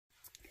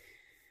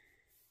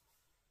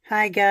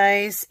Hi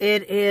guys,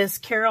 it is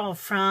Carol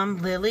from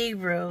Lily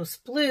Rose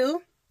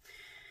Blue,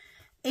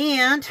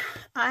 and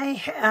I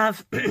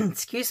have,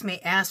 excuse me,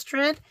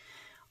 Astrid,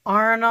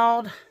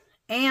 Arnold,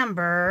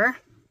 Amber,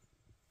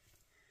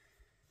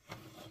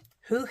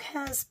 who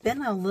has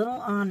been a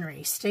little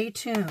ornery. Stay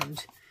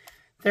tuned.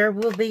 There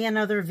will be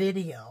another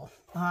video,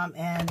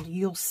 and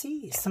you'll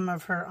see some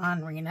of her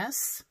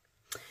orneriness.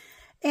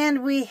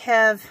 And we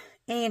have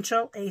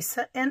Angel,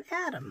 Asa, and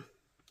Adam.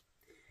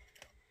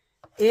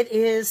 It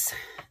is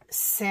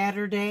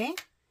Saturday,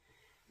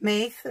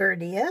 May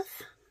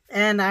 30th,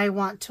 and I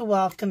want to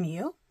welcome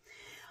you.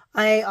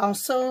 I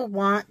also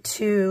want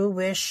to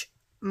wish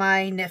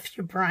my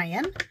nephew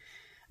Brian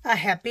a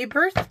happy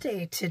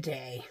birthday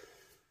today.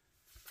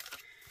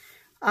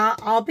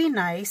 I'll be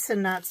nice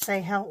and not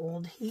say how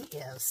old he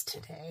is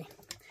today.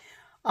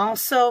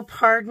 Also,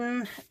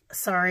 pardon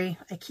the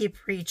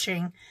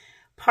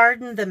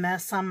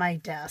mess on my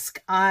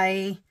desk.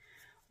 I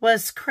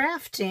was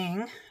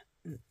crafting,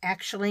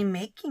 actually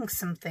making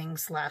some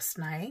things last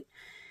night,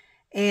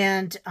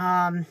 and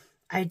I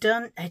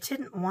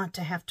didn't want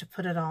to have to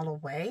put it all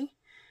away,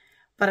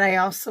 but I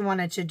also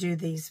wanted to do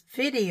these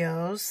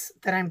videos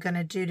that I'm going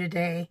to do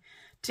today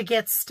to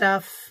get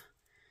stuff,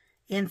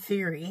 in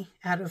theory,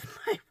 out of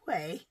my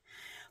way.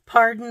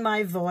 Pardon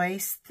my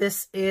voice.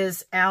 This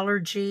is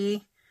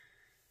allergy.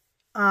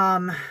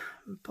 Allergies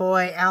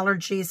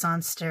on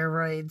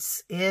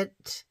steroids.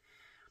 It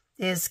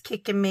is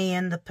kicking me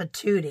in the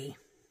patootie.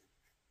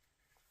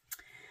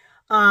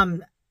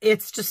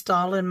 It's just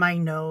all in my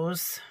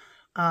nose,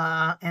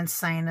 and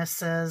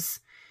sinuses.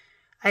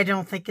 I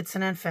don't think it's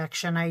an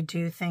infection. I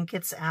do think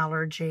it's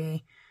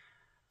allergy.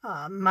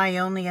 My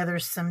only other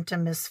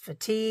symptom is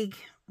fatigue,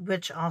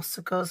 which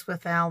also goes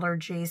with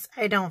allergies.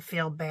 I don't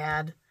feel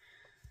bad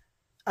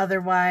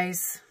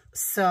otherwise.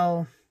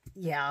 So,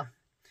 yeah.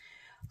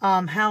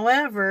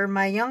 However,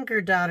 my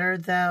younger daughter,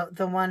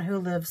 the one who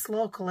lives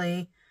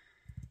locally,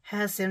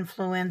 has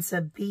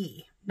influenza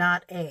B,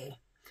 not A.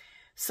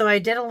 So I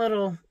did a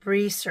little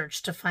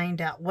research to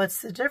find out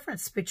what's the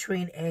difference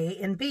between A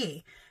and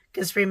B.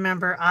 Because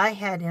remember, I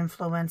had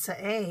influenza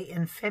A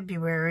in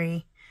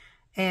February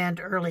and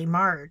early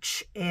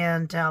March.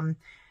 And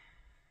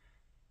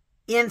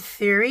in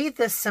theory,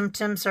 the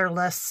symptoms are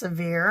less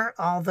severe,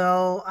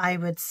 although I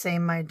would say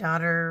my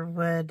daughter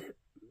would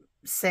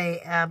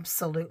say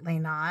absolutely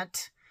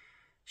not.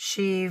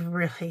 She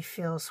really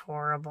feels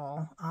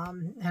horrible,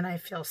 and I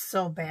feel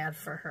so bad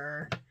for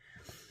her.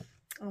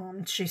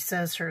 She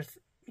says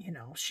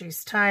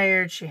she's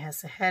tired, she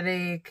has a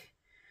headache,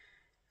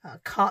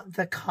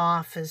 the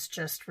cough is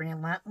just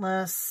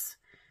relentless.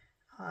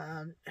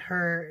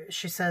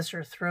 She says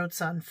her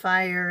throat's on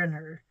fire,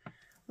 and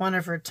one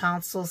of her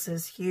tonsils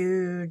is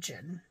huge,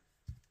 and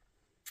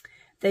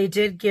they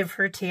did give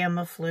her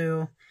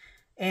Tamiflu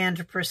and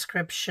a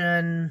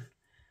prescription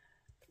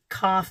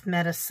cough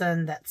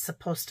medicine that's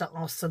supposed to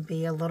also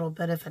be a little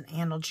bit of an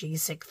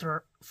analgesic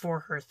for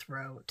her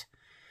throat.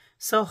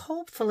 So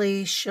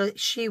hopefully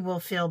she will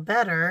feel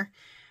better.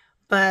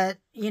 But,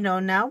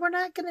 now we're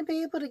not going to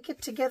be able to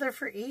get together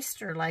for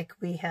Easter like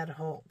we had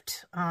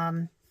hoped.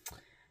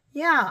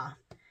 Yeah.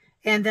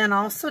 And then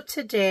also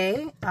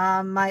today,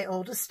 my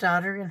oldest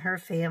daughter and her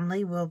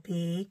family will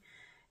be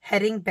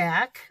heading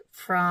back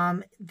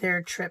from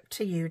their trip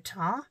to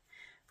Utah,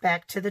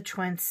 back to the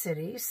Twin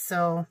Cities.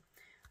 So,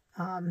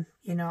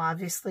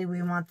 obviously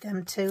we want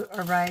them to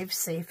arrive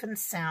safe and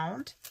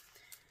sound.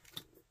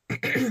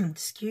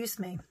 Excuse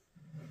me.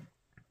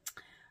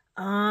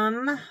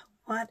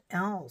 What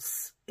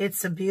else?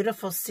 It's a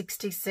beautiful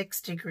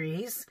 66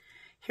 degrees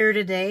here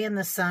today, and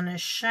the sun is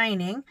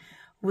shining.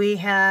 We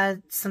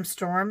had some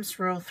storms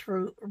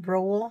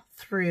roll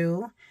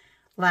through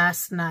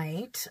last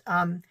night.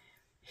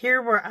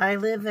 Here where I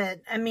live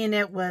it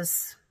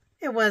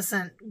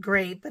wasn't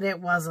great, but it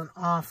wasn't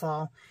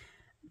awful.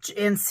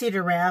 In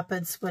Cedar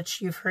Rapids,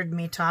 which you've heard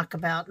me talk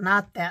about,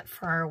 not that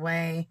far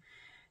away,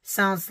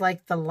 sounds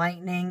like the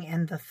lightning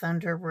and the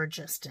thunder were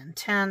just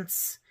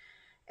intense.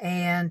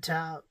 And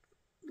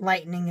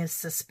lightning is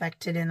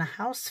suspected in a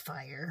house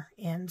fire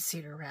in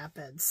Cedar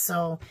Rapids.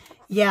 So,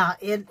 yeah,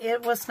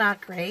 it was not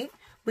great.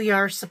 We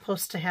are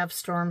supposed to have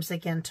storms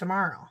again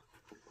tomorrow.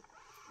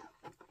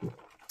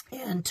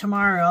 And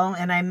tomorrow,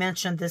 and I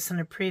mentioned this in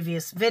a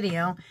previous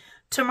video,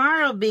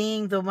 tomorrow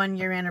being the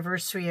 1-year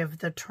anniversary of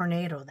the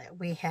tornado that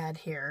we had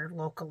here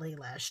locally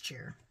last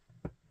year.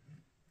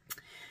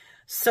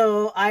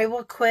 So I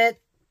will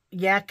quit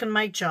yakking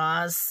my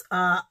jaws.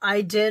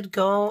 I did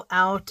go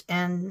out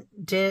and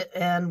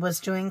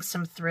was doing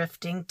some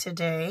thrifting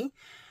today,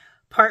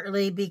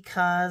 partly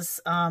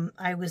because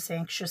I was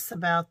anxious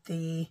about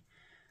the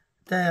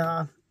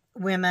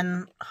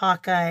women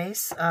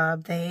Hawkeyes.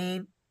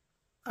 They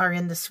are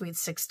in the Sweet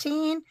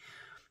 16.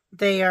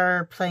 They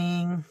are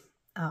playing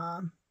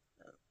a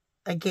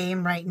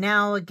game right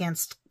now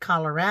against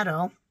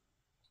Colorado.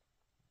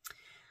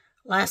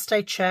 Last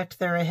I checked,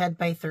 they're ahead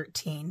by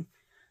 13.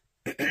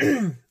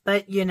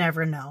 But you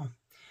never know.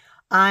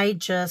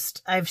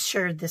 I've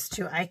shared this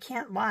too. I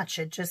can't watch.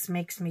 It just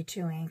makes me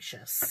too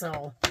anxious.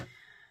 So,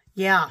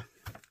 yeah.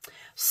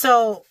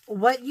 So,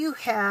 what you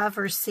have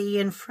or see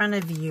in front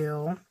of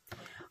you,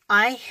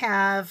 I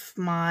have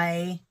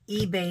my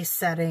eBay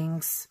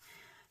settings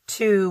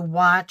to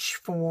watch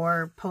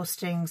for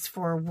postings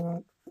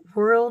for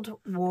World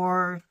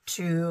War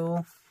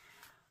II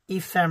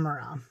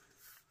ephemera.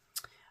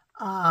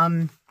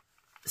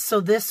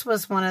 So this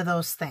was one of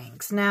those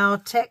things. Now,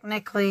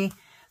 technically,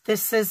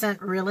 this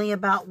isn't really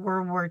about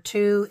World War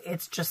II.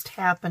 It's just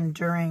happened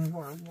during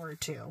World War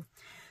II.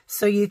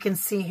 So you can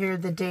see here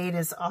the date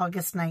is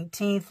August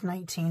 19th,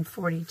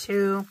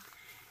 1942.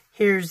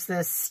 Here's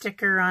this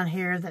sticker on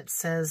here that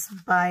says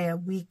buy a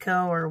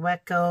WECO or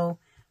WECO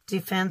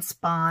defense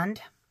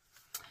bond.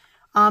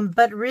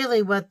 But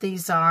really what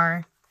these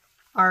are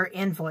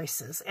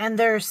invoices. And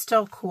they're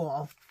still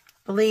cool.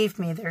 Believe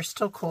me, they're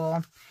still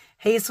cool.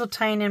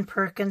 Hazeltine and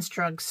Perkins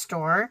Drug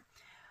Store.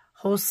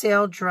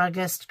 Wholesale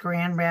Druggist,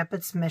 Grand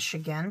Rapids,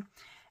 Michigan.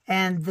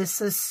 And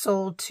this is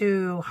sold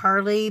to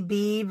Harley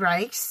B.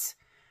 Rice,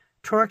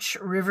 Torch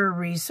River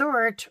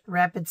Resort,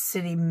 Rapid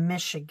City,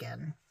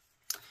 Michigan.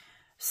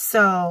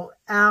 So,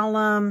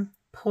 alum,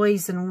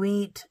 poison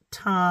wheat,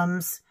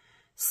 Tums,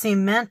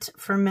 cement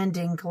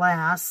fermenting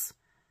glass,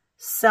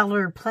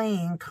 cellar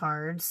playing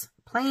cards,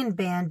 plain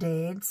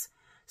Band-Aids,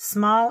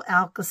 small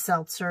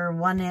Alka-Seltzer,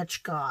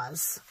 1-inch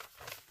gauze.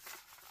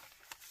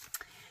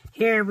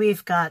 Here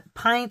we've got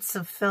pints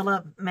of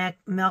Philip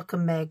milk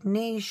and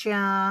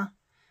magnesia,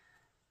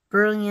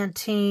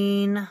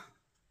 Brilliantine,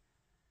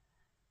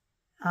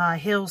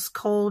 Hill's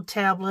cold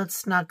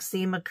tablets,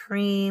 Noxzema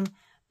cream,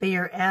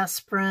 Bayer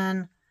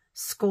aspirin,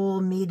 Skoal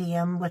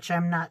medium, which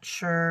I'm not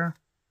sure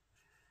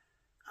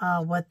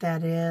what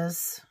that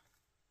is.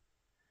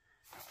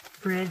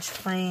 Bridge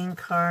playing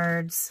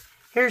cards.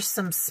 Here's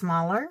some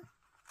smaller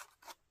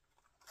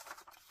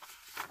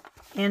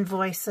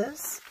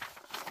invoices.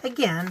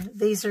 Again,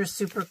 these are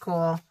super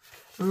cool.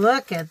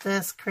 Look at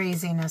this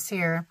craziness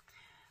here.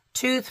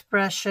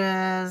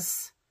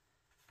 Toothbrushes,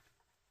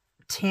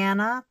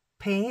 Tana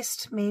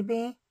paste,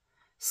 maybe.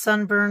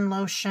 Sunburn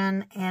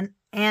lotion, and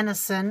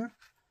Anacin.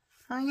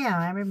 Oh, yeah,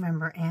 I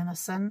remember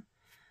Anacin.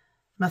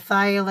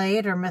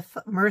 Methylate or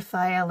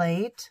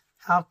Mirthiolate,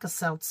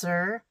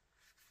 Alka-Seltzer.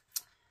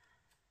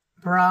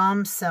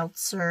 Brahm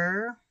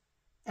Seltzer,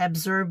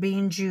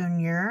 Absorbine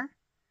Jr.,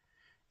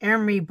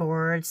 emery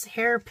boards,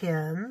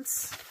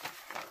 hairpins.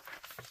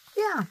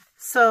 Yeah,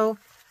 so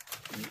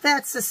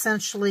that's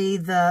essentially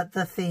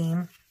the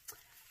theme.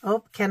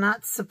 Oh,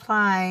 cannot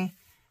supply.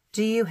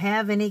 Do you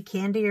have any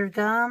candy or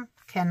gum?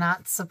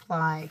 Cannot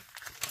supply.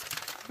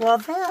 Well,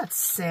 that's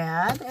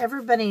sad.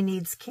 Everybody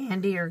needs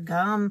candy or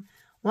gum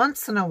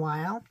once in a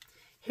while.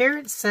 Here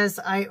it says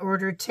I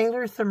ordered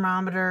Taylor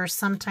thermometer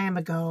some time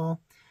ago.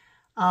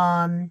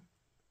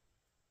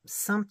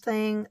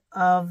 Something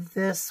of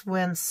this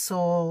when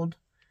sold.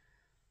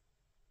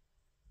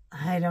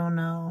 I don't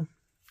know.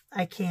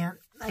 I can't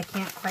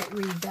quite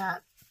read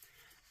that.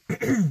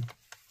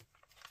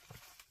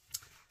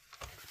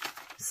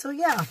 So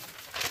yeah,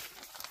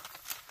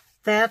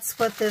 that's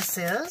what this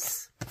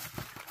is.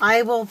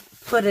 I will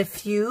put a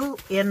few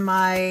in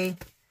my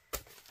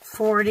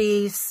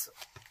 40s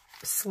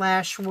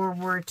 / World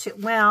War II.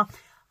 Well,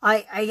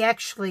 I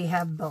actually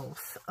have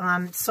both.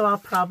 So I'll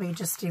probably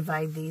just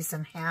divide these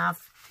in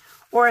half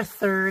or a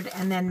third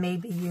and then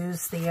maybe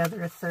use the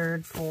other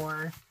third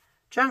for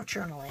junk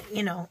journaling,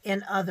 you know,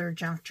 in other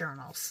junk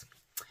journals.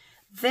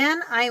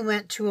 Then I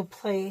went to a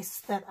place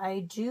that I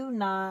do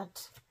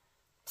not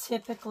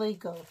typically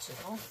go to.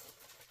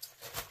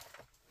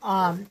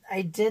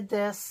 I did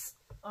this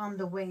on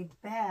the way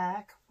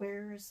back.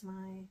 Where's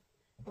my...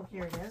 Oh,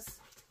 here it is.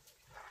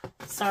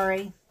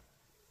 Sorry.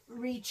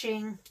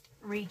 Reaching.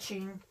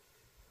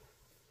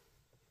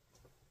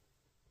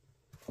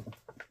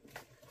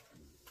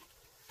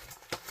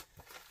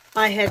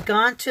 I had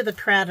gone to the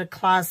crowded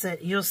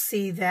closet. You'll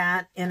see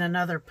that in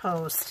another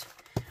post.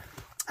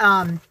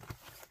 I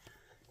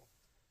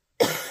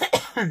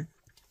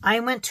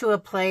went to a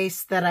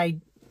place that I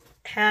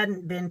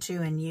hadn't been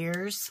to in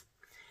years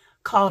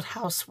called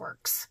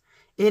Houseworks.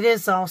 It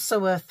is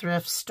also a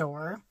thrift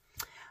store.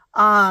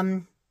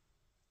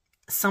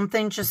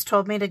 Something just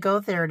told me to go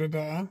there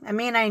today. I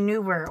mean, I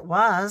knew where it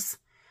was.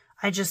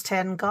 I just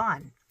hadn't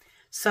gone.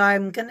 So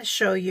I'm going to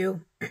show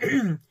you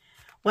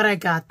what I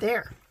got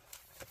there.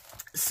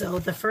 So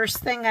the first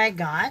thing I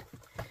got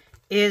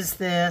is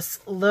this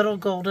little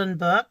golden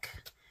book.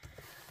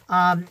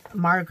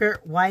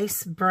 Margaret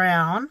Weiss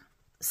Brown,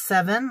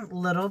 7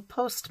 Little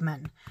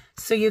Postmen.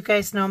 So you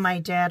guys know my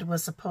dad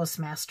was a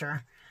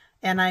postmaster.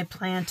 And I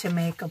plan to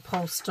make a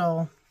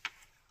postal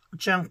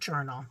junk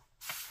journal.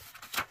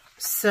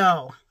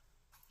 So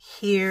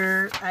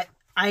here,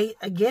 I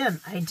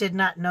did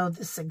not know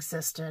this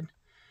existed.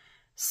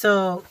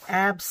 So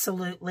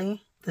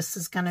absolutely, this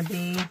is going to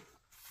be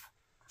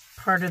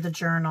part of the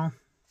journal.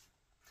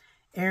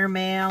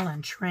 Airmail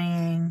and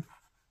train.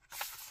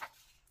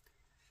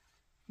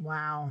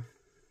 Wow.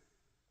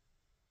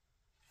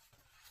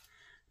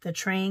 The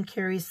train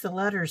carries the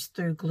letters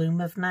through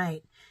gloom of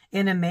night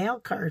in a mail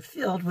cart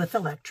filled with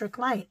electric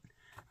light.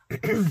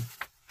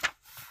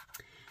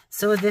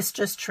 So this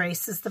just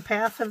traces the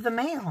path of the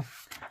mail.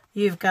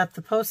 You've got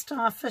the post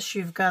office,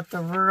 you've got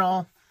the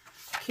rural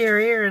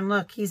carrier, and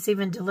look, he's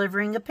even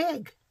delivering a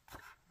pig.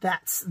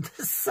 That's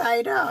the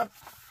side up.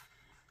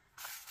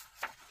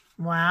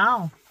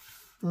 Wow.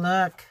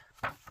 Look.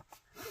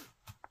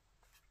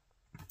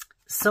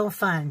 So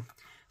fun.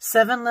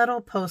 7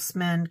 little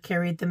postmen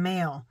carried the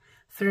mail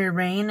through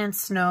rain and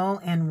snow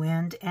and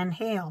wind and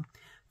hail,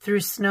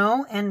 through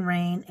snow and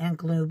rain and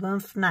gloom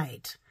of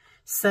night.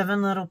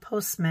 7 little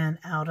postmen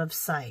out of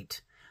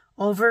sight,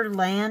 over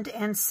land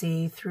and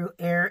sea, through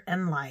air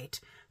and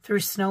light, through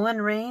snow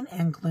and rain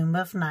and gloom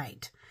of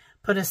night.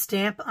 Put a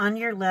stamp on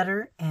your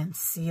letter and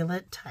seal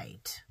it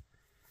tight.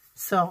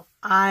 So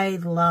I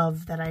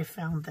love that I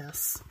found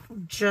this.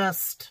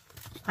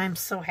 I'm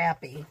so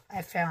happy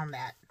I found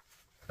that.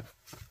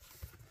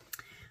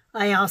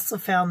 I also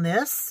found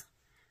this.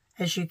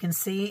 As you can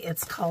see,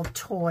 it's called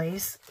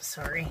Toys.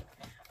 Sorry.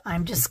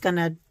 I'm just going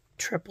to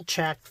triple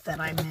check that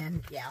I'm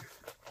in. Yeah.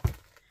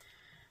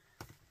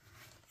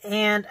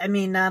 And, I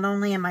mean, not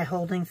only am I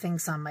holding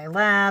things on my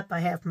lap, I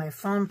have my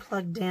phone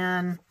plugged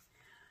in.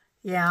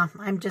 Yeah,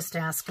 I'm just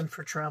asking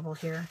for trouble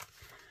here.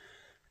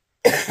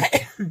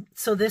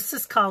 So this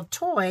is called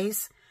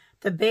Toys,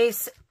 the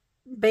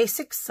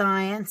Basic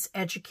Science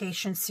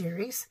Education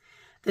Series.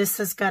 This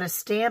has got a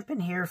stamp in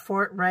here,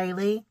 Fort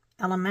Riley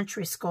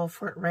Elementary School,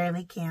 Fort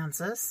Riley,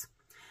 Kansas.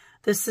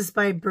 This is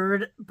by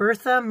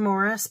Bertha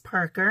Morris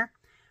Parker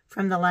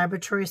from the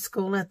Laboratory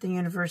School at the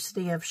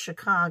University of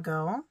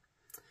Chicago.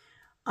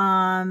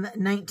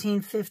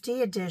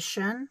 1950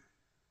 edition.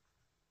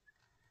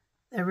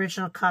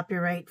 Original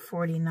copyright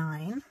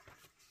 49.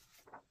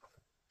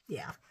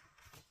 Yeah.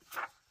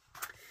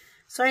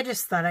 So I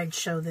just thought I'd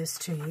show this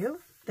to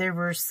you. There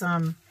were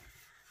some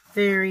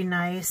very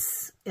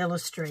nice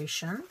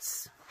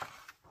illustrations.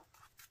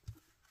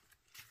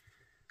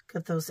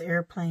 Got those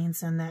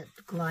airplanes and that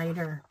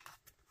glider.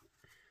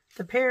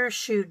 The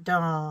parachute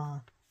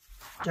doll.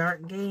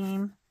 Dark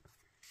game.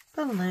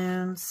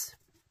 Balloons.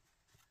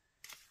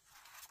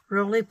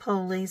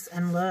 Roly-polies.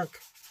 And look,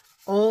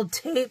 old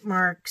tape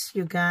marks,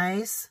 you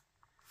guys.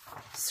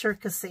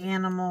 Circus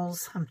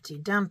animals. Humpty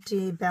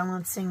Dumpty.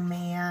 Balancing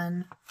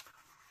man.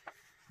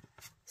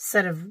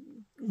 Set of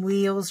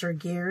wheels or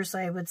gears,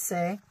 I would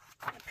say.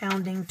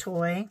 Pounding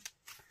toy.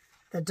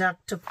 The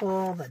duck to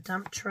pull, the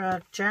dump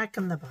truck, Jack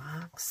in the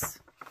Box.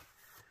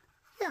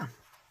 Yeah,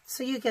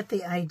 so you get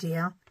the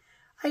idea.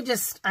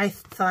 I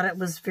thought it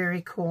was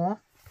very cool.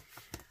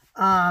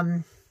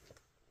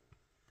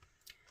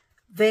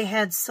 They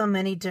had so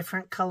many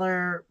different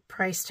color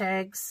price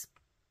tags.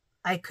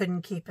 I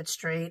couldn't keep it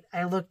straight.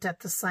 I looked at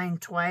the sign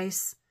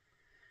twice.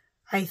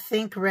 I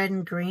think red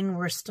and green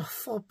were still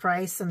full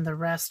price and the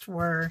rest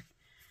were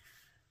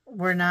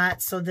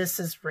not. So this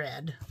is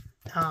red.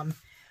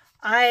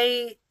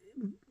 I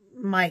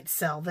might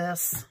sell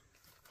this.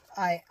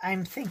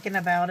 I'm thinking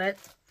about it.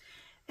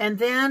 And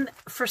then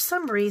for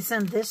some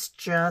reason this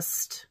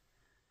just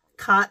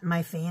caught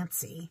my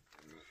fancy.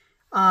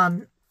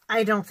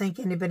 I don't think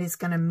anybody's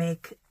going to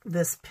make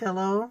this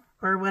pillow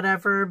or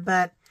whatever,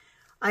 but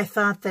I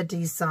thought the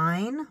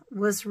design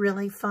was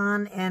really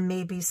fun and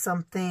maybe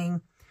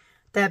something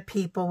that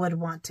people would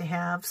want to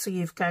have. So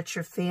you've got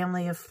your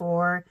family of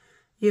 4,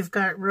 you've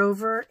got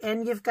Rover,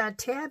 and you've got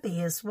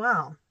Tabby as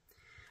well.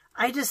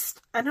 I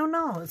don't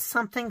know,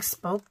 something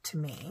spoke to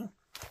me.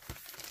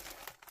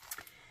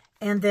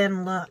 And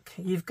then look,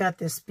 you've got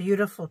this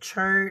beautiful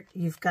chart.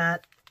 You've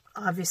got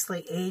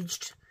obviously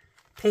aged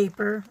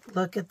paper.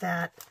 Look at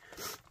that.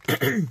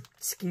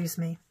 Excuse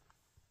me.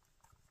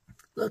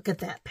 Look at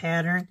that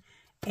pattern.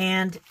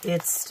 And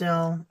it's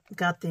still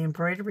got the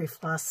embroidery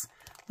floss,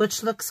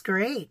 which looks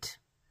great.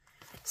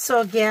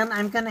 So again,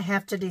 I'm going to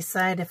have to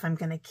decide if I'm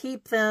going to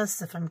keep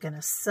this, if I'm going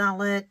to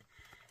sell it,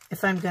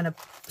 if I'm going to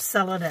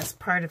sell it as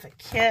part of a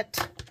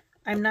kit.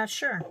 I'm not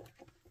sure.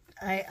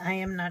 I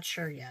am not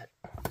sure yet.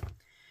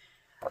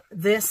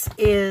 This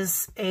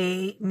is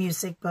a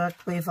music book.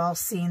 We've all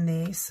seen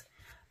these.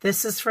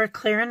 This is for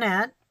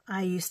clarinet.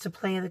 I used to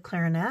play the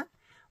clarinet.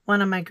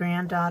 One of my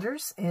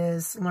granddaughters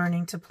is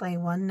learning to play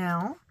one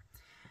now.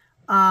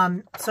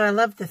 So I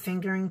love the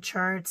fingering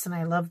charts and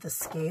I love the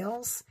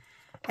scales.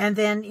 And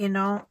then, you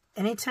know,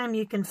 anytime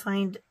you can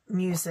find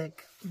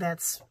music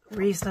that's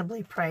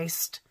reasonably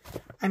priced,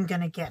 I'm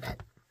going to get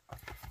it.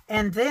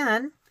 And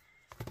then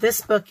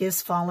this book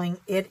is falling.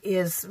 It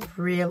is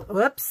real.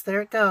 Whoops,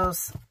 there it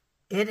goes.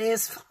 It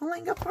is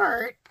falling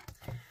apart.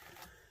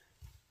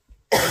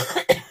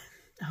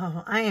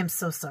 Oh, I am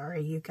so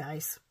sorry, you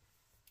guys.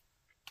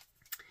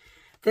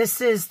 This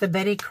is the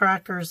Betty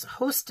Crocker's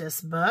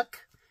Hostess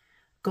book.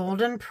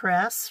 Golden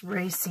Press,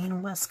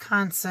 Racine,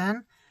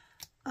 Wisconsin.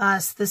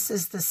 This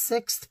is the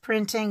 6th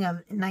printing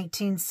of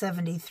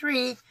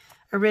 1973.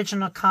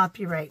 Original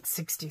copyright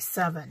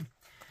 67.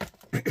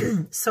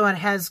 So it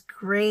has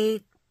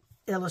great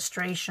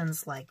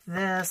illustrations like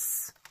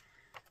this.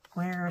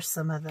 Where are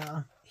some of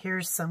the...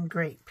 Here's some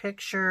great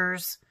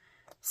pictures,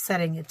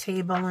 setting a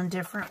table in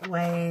different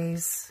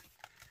ways.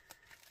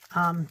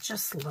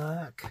 Just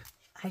look.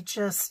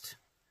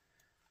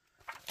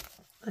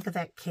 Look at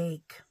that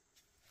cake.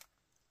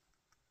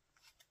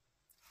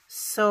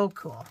 So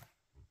cool.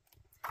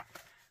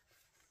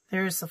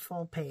 There's the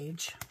full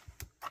page.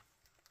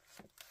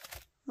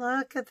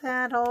 Look at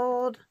that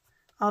all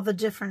the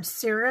different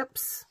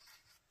syrups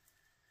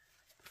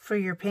for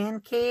your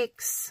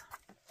pancakes.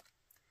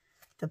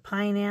 The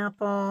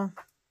pineapple.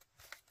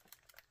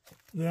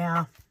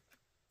 Yeah.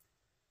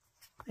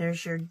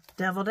 There's your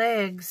deviled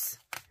eggs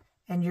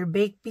and your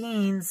baked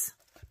beans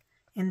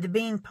in the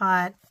bean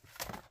pot.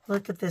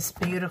 Look at this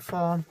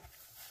beautiful,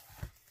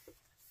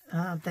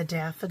 the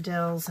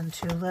daffodils and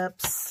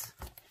tulips.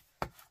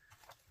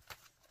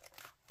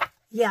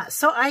 Yeah,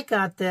 so I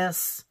got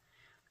this.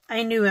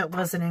 I knew it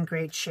wasn't in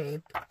great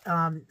shape.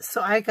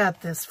 So I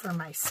got this for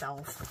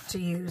myself to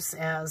use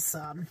as,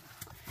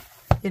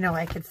 you know,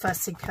 I could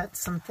fussy cut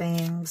some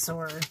things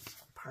or,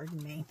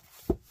 pardon me.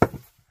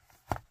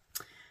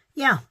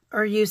 Yeah,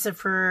 or use it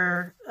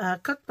for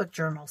cookbook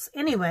journals.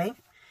 Anyway,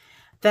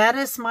 that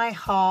is my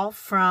haul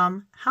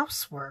from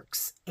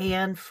Houseworks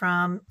and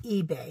from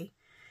eBay.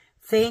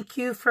 Thank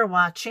you for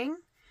watching.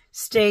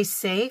 Stay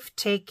safe.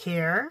 Take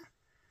care.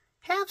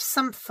 Have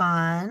some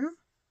fun.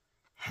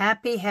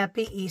 Happy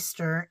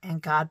Easter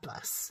and God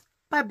bless.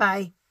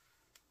 Bye-bye.